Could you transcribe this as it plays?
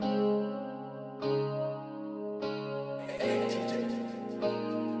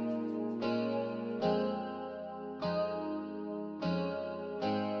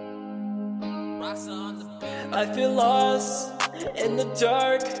I feel lost in the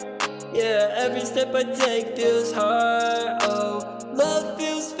dark. Yeah, every step I take feels hard. Oh, love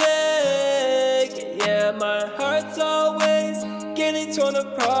feels fake. Yeah, my heart's always getting torn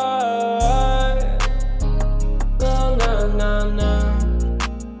apart. No, no, no, no.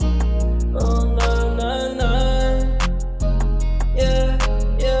 Oh, no, no, no. Yeah,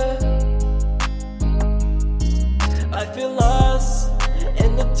 yeah. I feel lost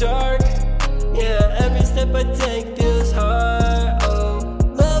in the dark. Yeah, every step I take feels hard. Oh,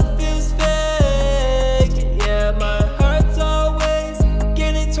 love feels fake. Yeah, my heart's always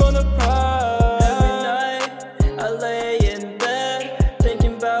getting torn apart. Every night I lay in bed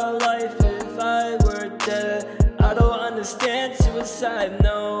thinking about life if I were dead. I don't understand suicide,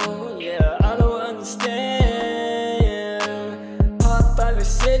 no. Yeah, I don't understand. Pop 5 or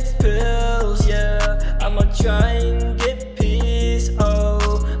 6 pills, yeah. I'ma try and get peace. Oh,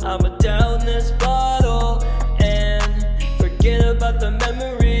 I'ma down this bottle and forget about the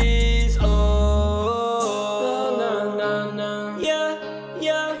memories. Oh, no, no, no. Yeah,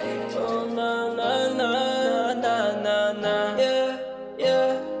 yeah. Oh, no, no, no, no, no, no. Yeah,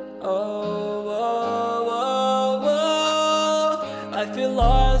 yeah. Oh, oh, oh, oh. I feel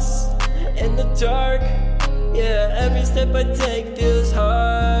lost in the dark. Yeah, every step I take feels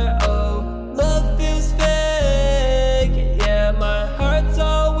hard. Oh, love feels fake. Yeah, my heart's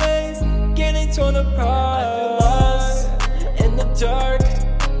always getting torn apart. I feel lost in the dark.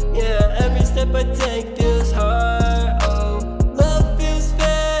 Yeah, every step I take feels hard. Oh, love feels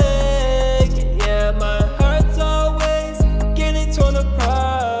fake. Yeah, my heart's always getting torn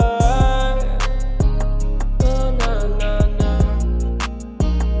apart. Oh, no, no, no.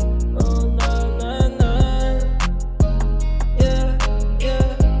 Oh, no, no, no. Yeah, yeah.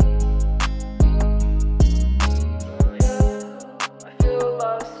 Oh, yeah. I feel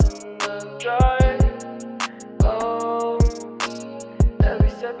lost in the dark. Oh,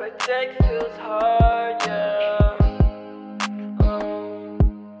 every step I take feels hard, yeah.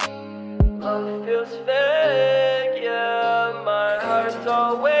 Love feels fake, yeah. My heart's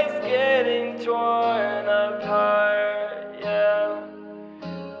always getting torn.